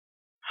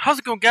How's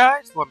it going,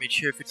 guys? Welcome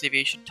to It's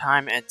Aviation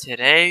time, and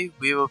today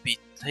we will be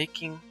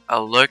taking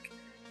a look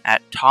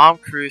at Tom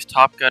Cruise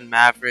Top Gun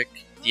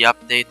Maverick, the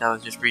update that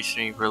was just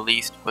recently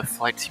released with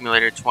Flight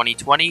Simulator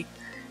 2020. It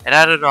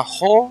added a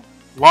whole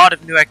lot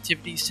of new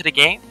activities to the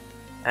game,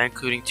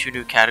 including 2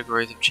 new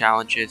categories of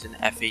challenges and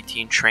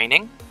F-18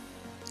 training.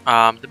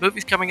 The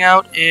movie's coming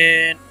out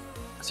in,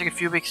 I think, a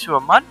few weeks to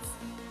a month,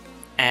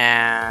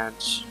 and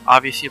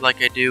obviously,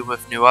 like I do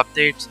with new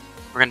updates,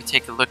 we're going to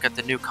take a look at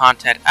the new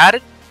content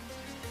added.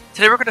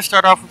 Today we're going to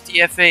start off with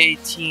the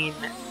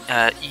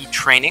FA-18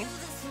 training.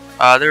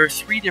 There are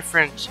 3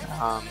 different,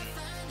 I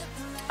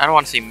don't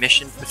want to say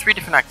missions, but 3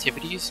 different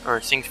activities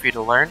or things for you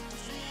to learn.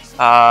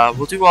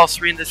 We'll do all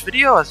 3 in this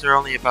video as they're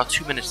only about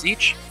 2 minutes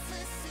each.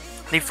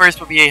 The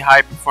first will be a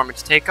high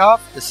performance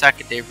takeoff, the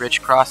second a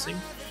ridge crossing,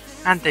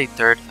 and the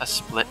third a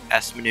split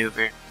S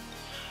maneuver.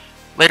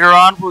 Later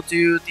on we'll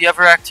do the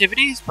other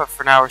activities, but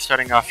for now we're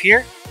starting off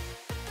here.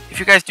 If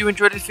you guys do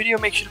enjoy this video,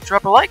 make sure to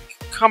drop a like.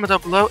 Comment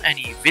down below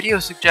any video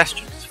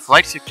suggestions,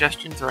 flight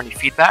suggestions, or any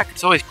feedback.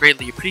 It's always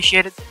greatly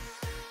appreciated.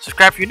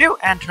 Subscribe if you're new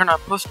and turn on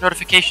post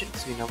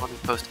notifications so you know when we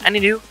post any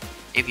new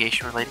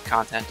aviation related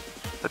content.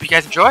 Hope you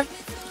guys enjoy,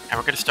 and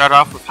we're going to start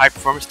off with high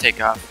performance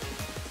takeoff.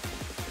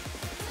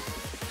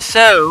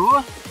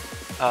 So,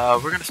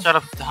 we're going to start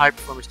off with the high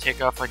performance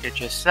takeoff like I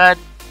just said.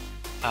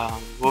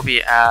 We'll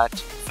be at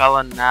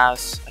Fallon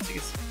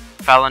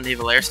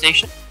Naval Air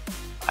Station.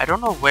 I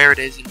don't know where it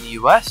is in the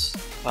US,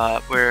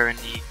 but we're in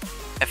the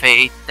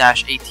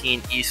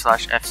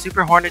FA-18E/F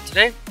Super Hornet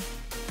today.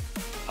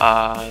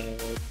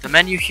 The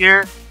menu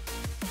here.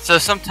 So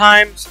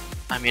sometimes,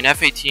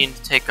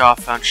 F-18 take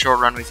off on short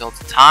runways all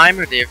the time,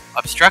 or they have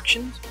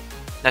obstructions,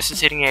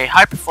 necessitating a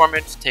high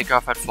performance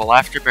takeoff at full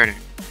afterburner.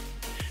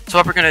 So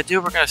what we're going to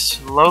do, we're going to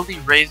slowly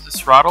raise the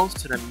throttles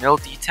to the mil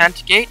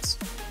detent gates,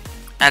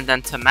 and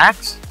then to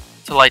max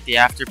to light the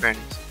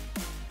afterburners.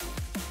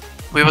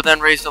 We will then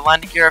raise the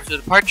landing gear after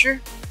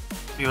departure.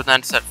 We will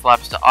then set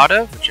flaps to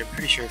auto, which I'm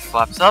pretty sure is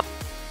flaps up.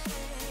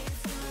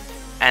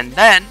 And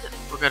then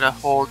we're going to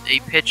hold a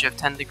pitch of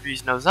 10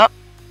 degrees nose up,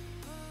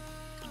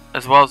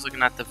 as well as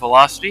looking at the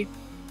velocity,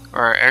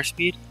 or our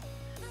airspeed.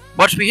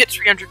 Once we hit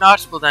 300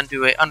 knots, we'll then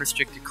do an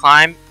unrestricted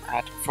climb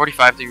at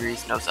 45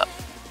 degrees nose up.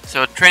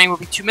 So training will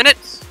be 2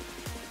 minutes,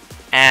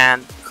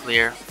 and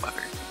clear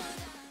weather.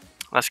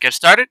 Let's get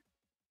started.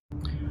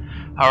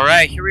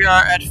 Alright, here we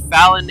are at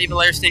Fallon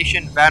Naval Air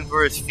Station, Van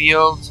Buren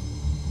Field.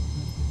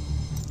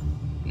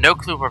 No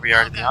clue where we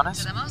are, to be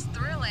honest. Welcome to the most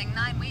thrilling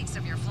 9 weeks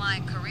of your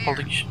flying career.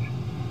 Holy shit.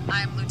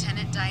 I'm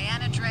Lieutenant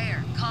Diana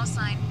Dreyer, call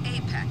sign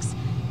Apex,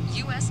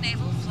 U.S.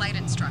 Naval Flight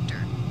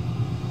Instructor.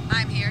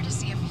 I'm here to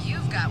see if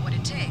you've got what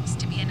it takes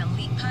to be an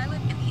elite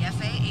pilot in the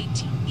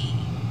FA-18E.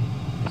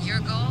 Your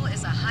goal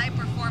is a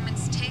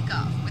high-performance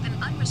takeoff with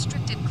an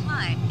unrestricted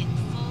climb in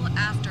full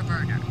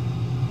afterburner.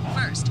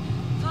 First,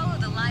 follow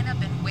the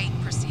lineup and wait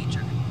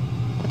procedure.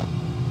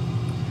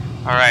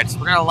 Alright, so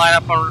we're going to line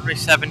up on runway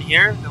 7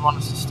 here. They want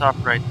us to stop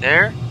right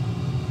there.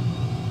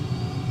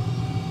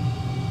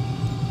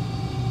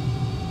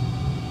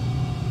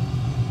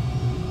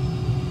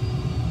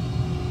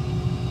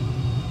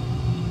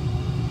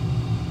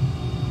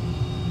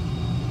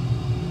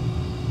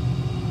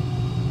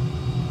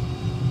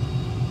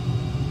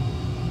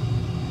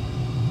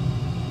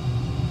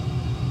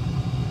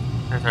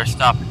 There's our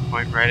stopping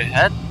point right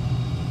ahead.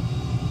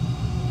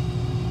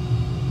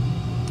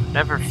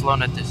 Never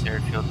flown at this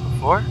airfield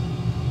before.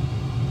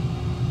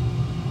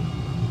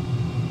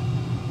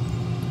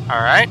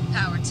 Alright.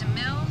 Power to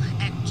mill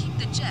and keep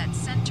the jet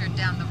centered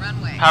down the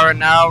runway. Power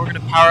now. We're going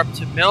to power up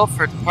to mill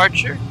for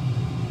departure.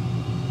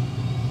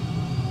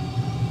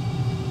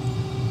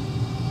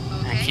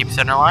 Okay. And keep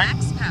center line.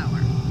 Max power.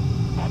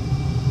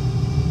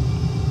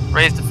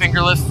 Raise the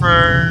finger lift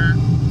for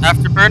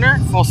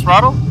afterburner. Full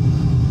throttle.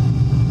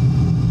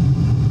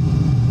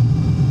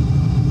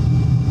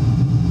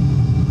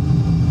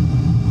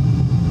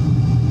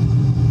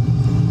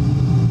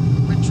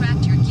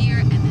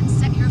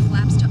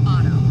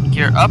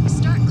 Gear up,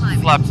 Start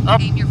climbing. flaps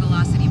up. Aim your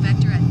velocity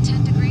vector at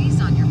 10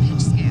 degrees on your pitch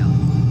scale.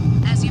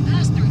 As you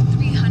pass through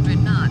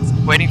 300 knots,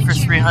 Waiting for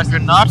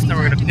 300 knots, then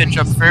we're going to pitch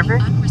up further.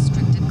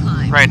 Unrestricted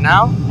climb. Right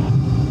now.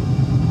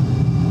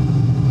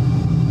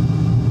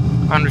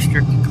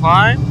 Unrestricted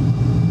climb.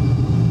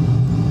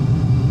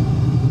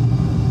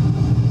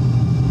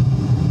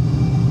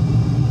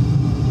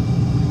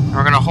 And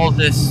we're going to hold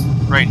this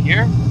right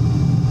here.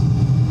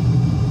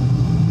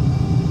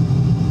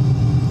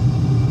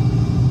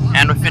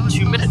 And within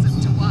 2 minutes.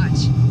 To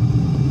watch.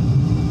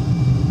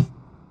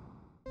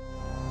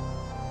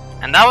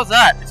 And that was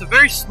that. It's a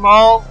very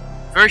small,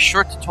 very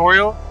short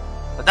tutorial.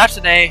 But that's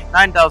an A.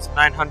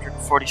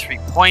 9,943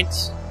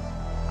 points.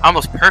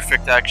 Almost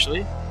perfect,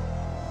 actually.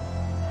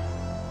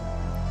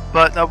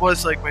 But that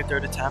was like my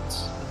 3rd attempt.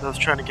 I was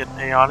trying to get an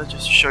A on it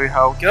just to show you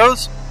how it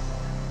goes.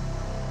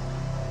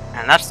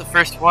 And that's the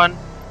first one.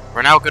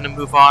 We're now going to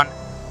move on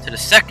to the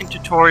second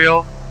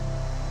tutorial.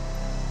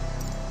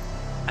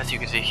 As you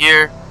can see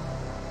here,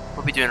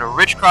 we'll be doing a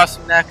ridge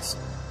crossing next.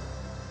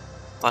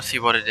 Let's see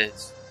what it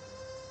is.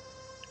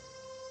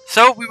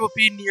 So we will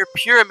be near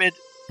Pyramid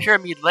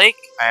Lake.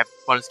 I have,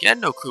 once again,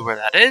 no clue where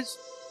that is.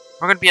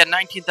 We're going to be at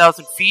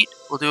 19,000 feet.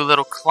 We'll do a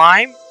little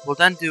climb. We'll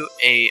then do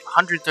a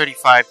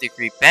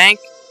 135-degree bank.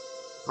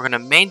 We're going to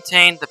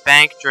maintain the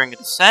bank during a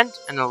descent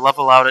and then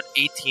level out at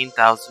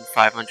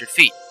 18,500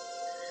 feet.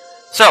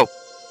 So,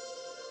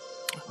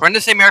 we're in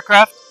the same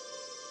aircraft.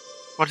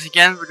 Once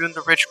again, we're doing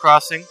the ridge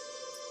crossing.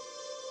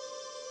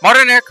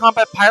 Modern air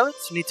combat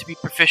pilots need to be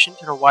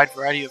proficient in a wide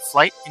variety of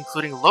flight,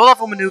 including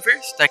low-level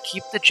maneuvers that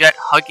keep the jet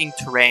hugging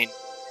terrain.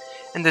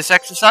 In this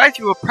exercise,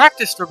 you will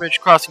practice the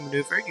ridge crossing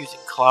maneuver using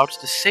clouds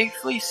to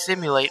safely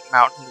simulate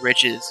mountain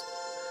ridges.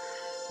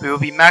 We will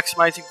be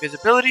maximizing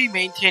visibility,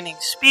 maintaining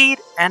speed,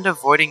 and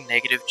avoiding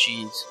negative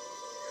Gs.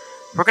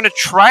 We're going to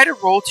try to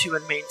roll to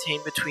and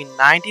maintain between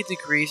 90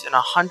 degrees and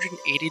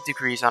 180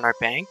 degrees on our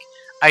bank,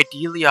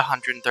 ideally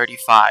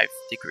 135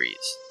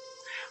 degrees.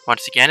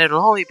 Once again,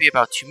 it'll only be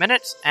about 2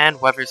 minutes, and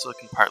weather's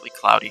looking partly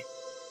cloudy.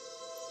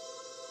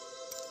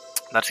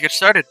 Let's get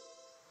started.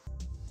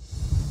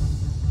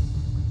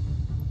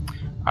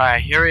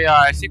 Alright, here we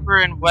are. I think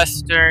we're in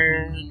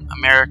Western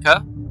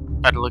America,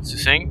 by the looks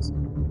of things.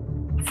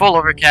 Full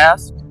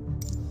overcast.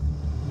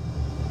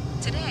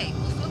 Today,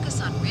 we'll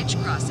focus on ridge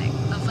crossing,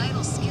 a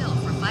vital skill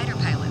for fighter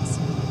pilots.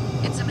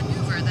 It's a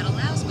maneuver that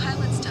allows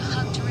pilots to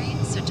hug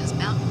terrain such as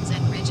mountains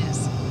and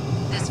ridges.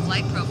 This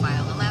flight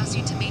profile allows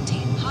you to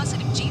maintain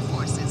positive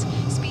G-forces,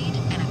 speed,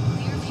 and a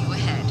clear view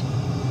ahead.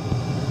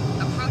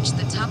 Approach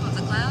the top of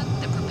the cloud,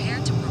 then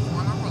prepare to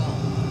perform a roll.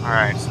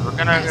 Alright, so we're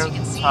gonna go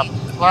to the top of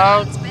the your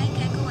cloud. pilot's bank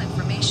angle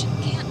information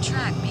can't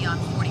track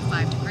beyond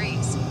 45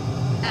 degrees.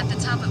 At the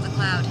top of the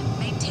cloud,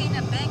 maintain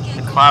a bank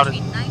angle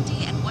between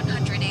 90 and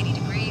 180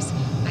 degrees,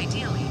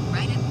 ideally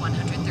right at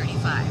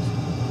 135.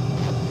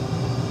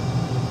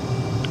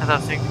 As I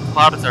was thinking, the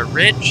cloud is our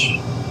ridge.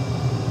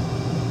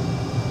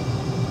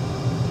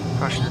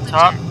 Push to the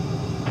top.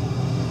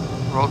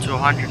 Roll to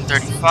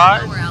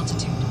 135. Lower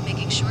altitude,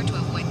 making sure to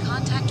avoid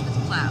contact with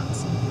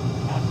clouds.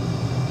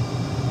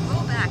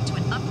 Roll back to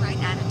an upright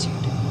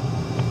attitude.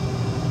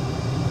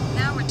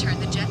 Now return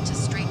the jet to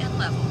straight and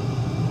level.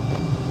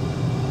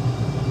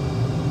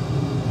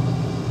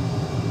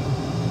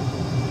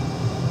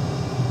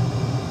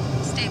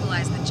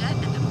 Stabilize the jet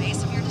at the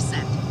base of your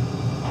descent.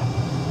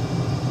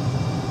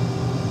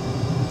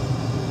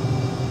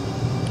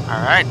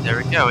 Alright, there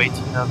we go,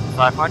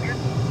 18,500.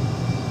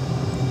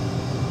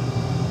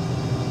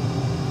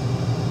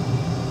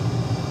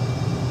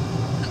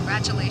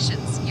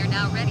 Congratulations, you're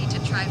now ready to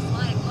try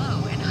flying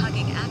low and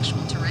hugging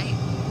actual terrain.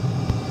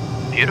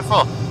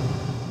 Beautiful.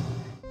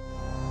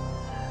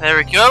 There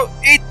we go,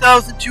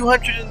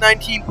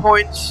 8,219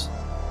 points.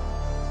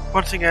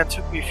 Once again, it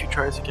took me a few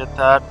tries to get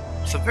that.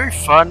 So very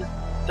fun.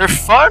 They're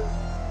fun,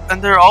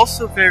 and they're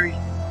also they're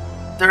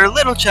a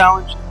little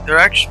challenging. They're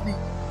actually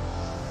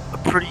a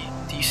pretty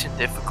decent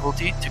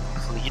difficulty to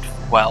complete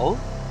well.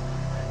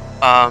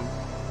 I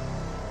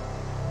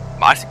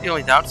think the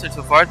only downside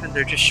so far has been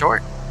they're just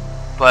short,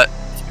 but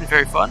it's been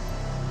very fun.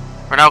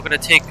 We're now going to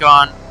take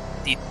on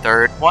the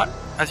third one.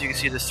 As you can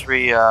see, there's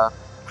 3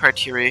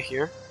 criteria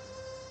here.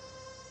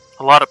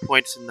 A lot of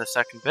points in the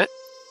second bit.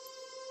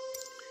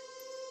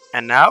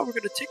 And now we're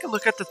going to take a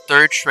look at the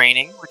third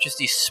training, which is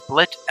the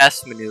Split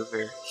S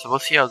maneuver. So we'll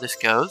see how this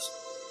goes.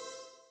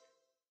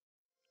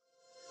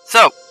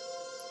 So,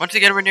 once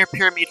again, we're near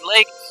Pyramid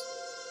Lake.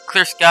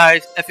 Clear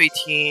skies,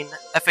 F-18,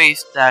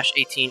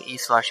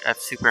 FA-18E/F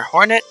Super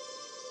Hornet.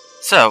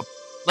 So,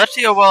 let's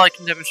see how well I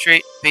can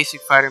demonstrate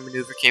basic fighter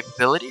maneuver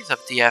capabilities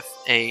of the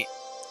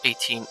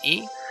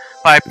FA-18E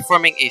by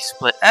performing a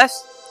Split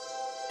S.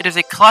 It is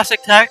a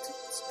classic tactic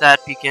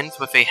that begins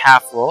with a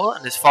half roll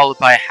and is followed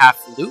by a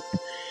half loop,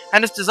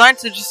 and is designed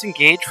to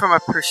disengage from a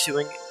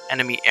pursuing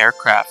enemy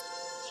aircraft.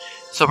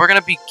 So we're going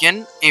to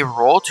begin a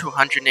roll to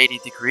 180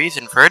 degrees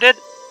inverted.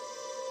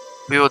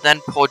 We will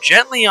then pull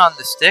gently on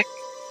the stick.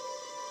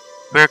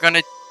 We're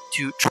going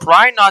to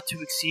try not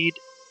to exceed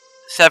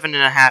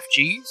 7.5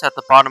 Gs at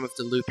the bottom of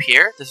the loop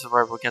here. This is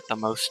where we'll get the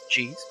most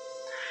Gs.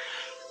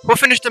 We'll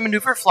finish the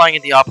maneuver flying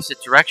in the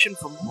opposite direction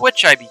from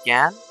which I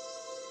began,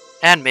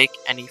 and make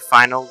any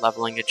final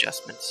leveling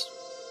adjustments.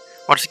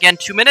 Once again,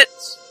 2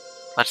 minutes.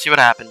 Let's see what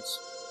happens.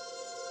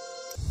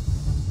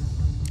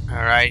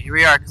 Alright, here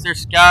we are. Clear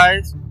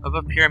skies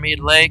above Pyramid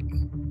Lake.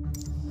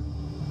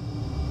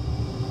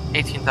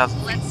 18,000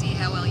 feet. Let's see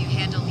how well you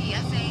handle the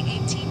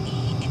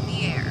FA-18E in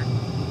the air.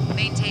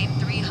 Maintain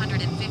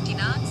 350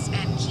 knots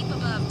and keep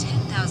above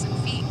 10,000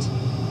 feet.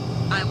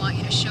 I want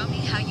you to show me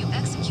how you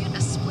execute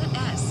a Split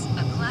S,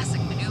 a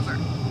classic maneuver.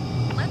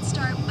 Let's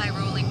start by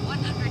rolling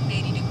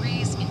 180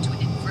 degrees into an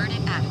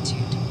inverted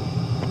attitude.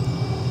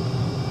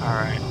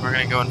 Alright, we're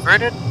gonna go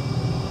inverted.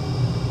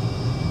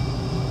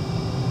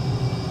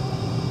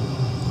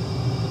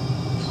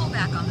 Pull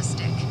back on the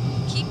stick.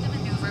 Keep the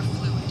maneuver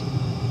fluid.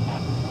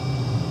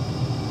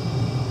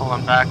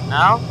 Pulling back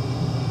now.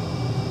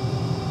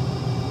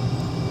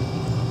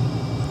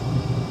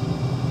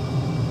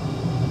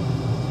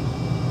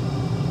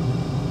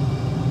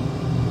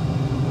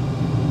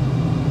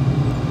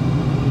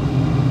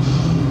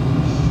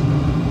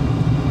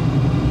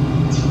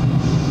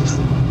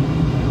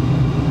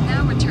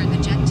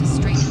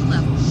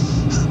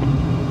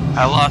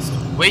 I lost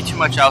way too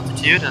much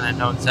altitude, and I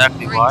know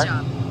exactly why. Great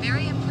job.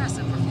 Very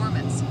impressive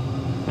performance.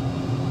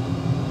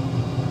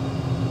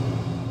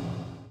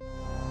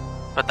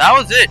 But that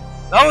was it.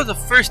 That was the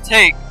first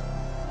take.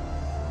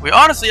 We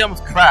honestly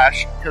almost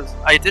crashed because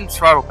I didn't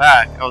throttle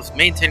back. I was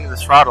maintaining the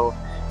throttle.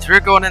 So we were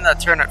going in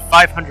that turn at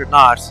 500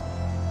 knots.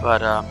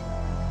 But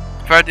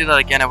if I were to do that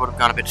again, I would have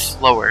gone a bit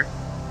slower.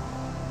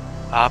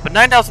 But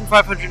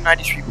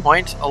 9,593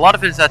 points. A lot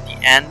of it is at the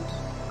end.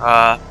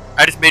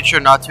 I just made sure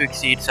not to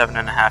exceed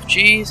 7.5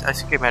 Gs. I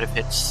think I might have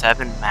hit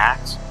 7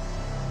 max.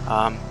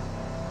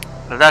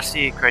 But that's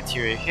the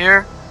criteria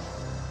here.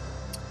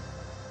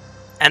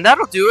 And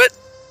that'll do it.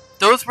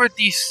 Those were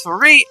the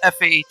 3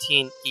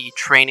 FA-18E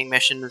training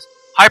missions: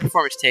 High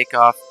Performance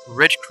Takeoff,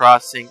 Ridge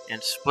Crossing,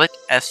 and Split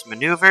S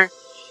Maneuver.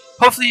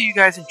 Hopefully you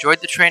guys enjoyed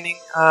the training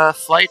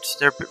flights.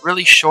 They're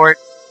really short.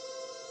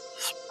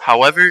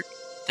 However,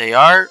 they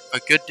are a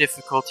good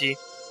difficulty.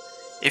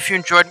 If you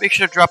enjoyed, make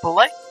sure to drop a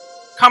like.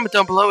 Comment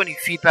down below any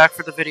feedback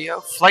for the video.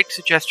 Flight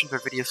suggestions or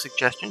video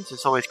suggestions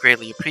is always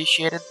greatly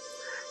appreciated.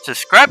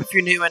 Subscribe if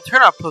you're new and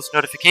turn on post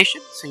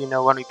notifications so you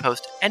know when we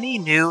post any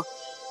new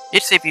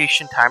It's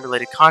Aviation Time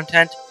related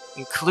content,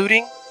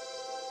 including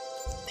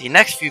the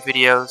next few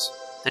videos,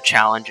 the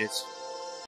challenges.